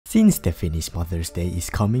Since the Finnish Mother's Day is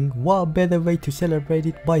coming, what better way to celebrate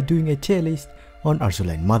it by doing a tier list on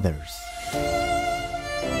Azur mothers.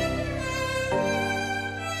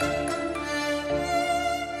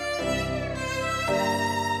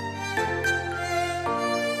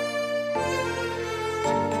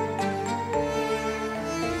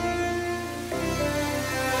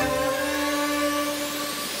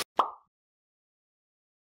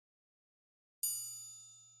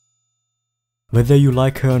 Whether you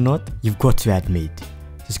like her or not, you've got to admit,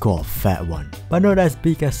 she's got a fat one, but not as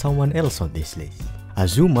big as someone else on this list.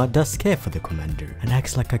 Azuma does care for the commander and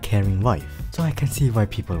acts like a caring wife, so I can see why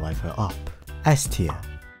people wipe her up. S tier.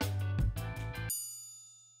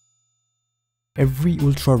 Every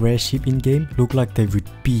ultra rare ship in game look like they would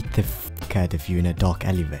beat the f**k out of you in a dark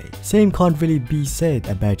alleyway. Same can't really be said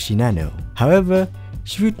about Shinano. However,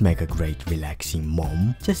 she would make a great relaxing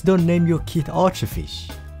mom. Just don't name your kid Archerfish.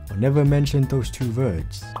 Or never mention those two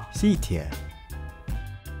words. C tier.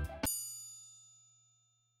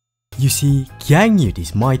 You see, Yangyut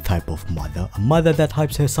is my type of mother. A mother that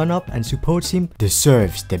hypes her son up and supports him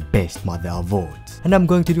deserves the best mother award. And I'm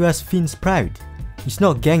going to do as Finns proud. It's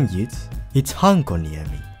not Yangyut, it's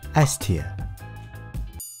Yami. S tier.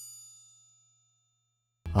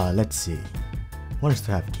 Let's see. Wants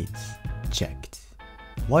to have kids. Checked.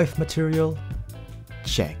 Wife material?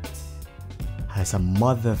 Checked. Has a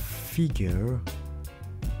mother figure?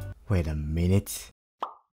 Wait a minute.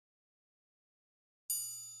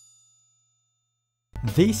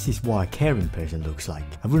 This is what a caring person looks like.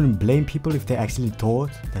 I wouldn't blame people if they actually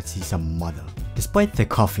thought that she's a mother. Despite the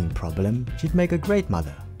coughing problem, she'd make a great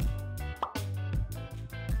mother.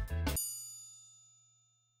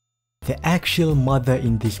 The actual mother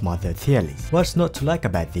in this mother tier list. What's not to like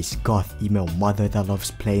about this goth emo mother that loves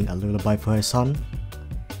playing a lullaby for her son?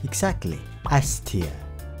 Exactly. S tier.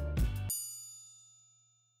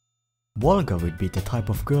 Volga would be the type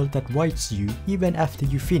of girl that writes you even after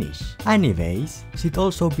you finish. Anyways, she'd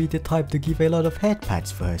also be the type to give a lot of head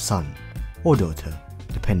pats for her son or daughter,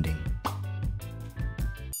 depending.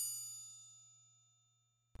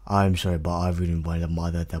 I'm sorry, but I wouldn't want a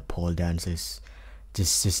mother that pole dances.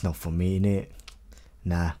 Just not for me, innit?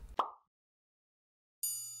 Nah.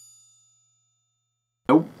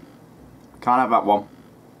 Nope. Can't have that one.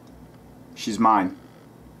 She's mine.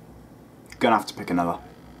 Gonna have to pick another.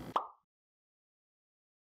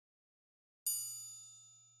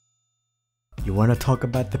 You wanna talk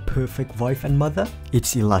about the perfect wife and mother?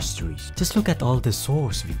 It's illustrious. Just look at all the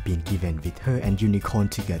souls we've been given with her and Unicorn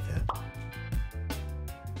together.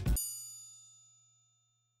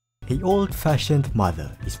 A old-fashioned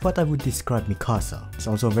mother is what I would describe Mikasa. It's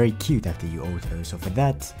also very cute after you owed her, so for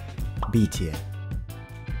that, B tier.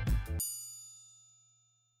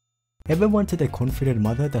 Ever wanted a confident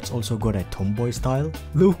mother that's also got a tomboy style?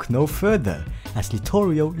 Look no further, as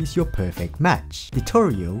Littorio is your perfect match.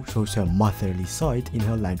 Littorio shows her motherly side in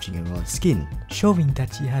her lounging emerald skin, showing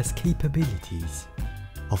that she has capabilities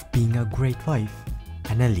of being a great wife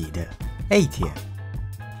and a leader. A tier.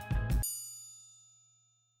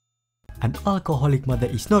 An alcoholic mother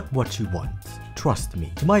is not what you want. Trust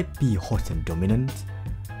me, she might be hot and dominant,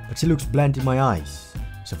 but she looks bland in my eyes.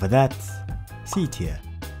 So for that, C tier.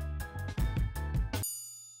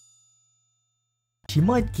 She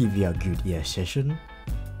might give you a good ear session,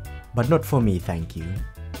 but not for me, thank you.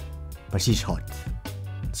 But she's hot,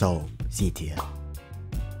 so C tier.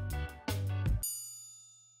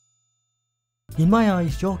 In my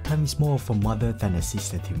eyes, Yorktime is more of a mother than a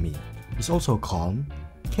sister to me. She's also calm,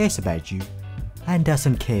 cares about you, and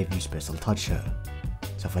doesn't care if you special touch her.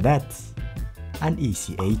 So for that, an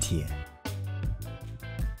easy A tier.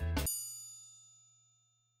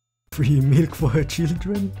 Free milk for her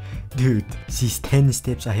children? Dude, she's 10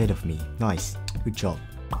 steps ahead of me. Nice, good job.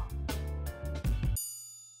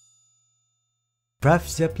 Raph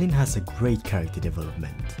Zeppelin has a great character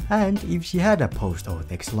development, and if she had a post-Oath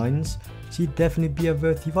X lines, she'd definitely be a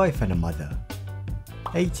worthy wife and a mother.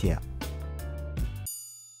 A tier.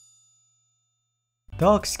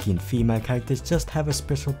 Dark-skinned female characters just have a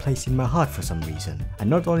special place in my heart for some reason, and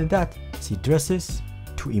not only that, she dresses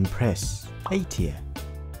to impress. A tier.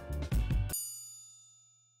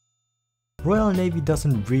 Royal Navy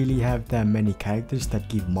doesn't really have that many characters that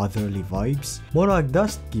give motherly vibes. Monarch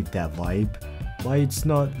does give that vibe, but it's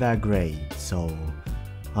not that great, so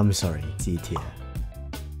I'm sorry, C tier.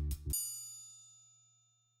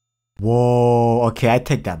 Whoa, okay, I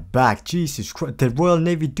take that back. Jesus Christ, the Royal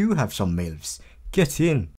Navy do have some MILFs. Get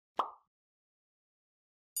in.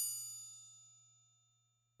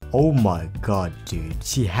 Oh my god, dude,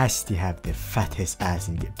 she has to have the fattest ass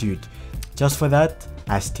in the dude. Just for that,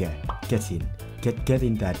 S tier, get in.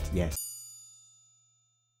 Getting that, yes.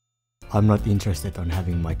 I'm not interested on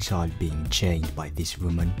having my child being chained by this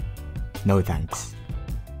woman. No thanks.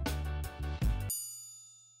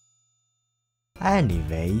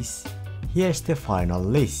 Anyways, here's the final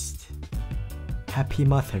list. Happy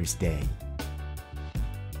Mother's Day.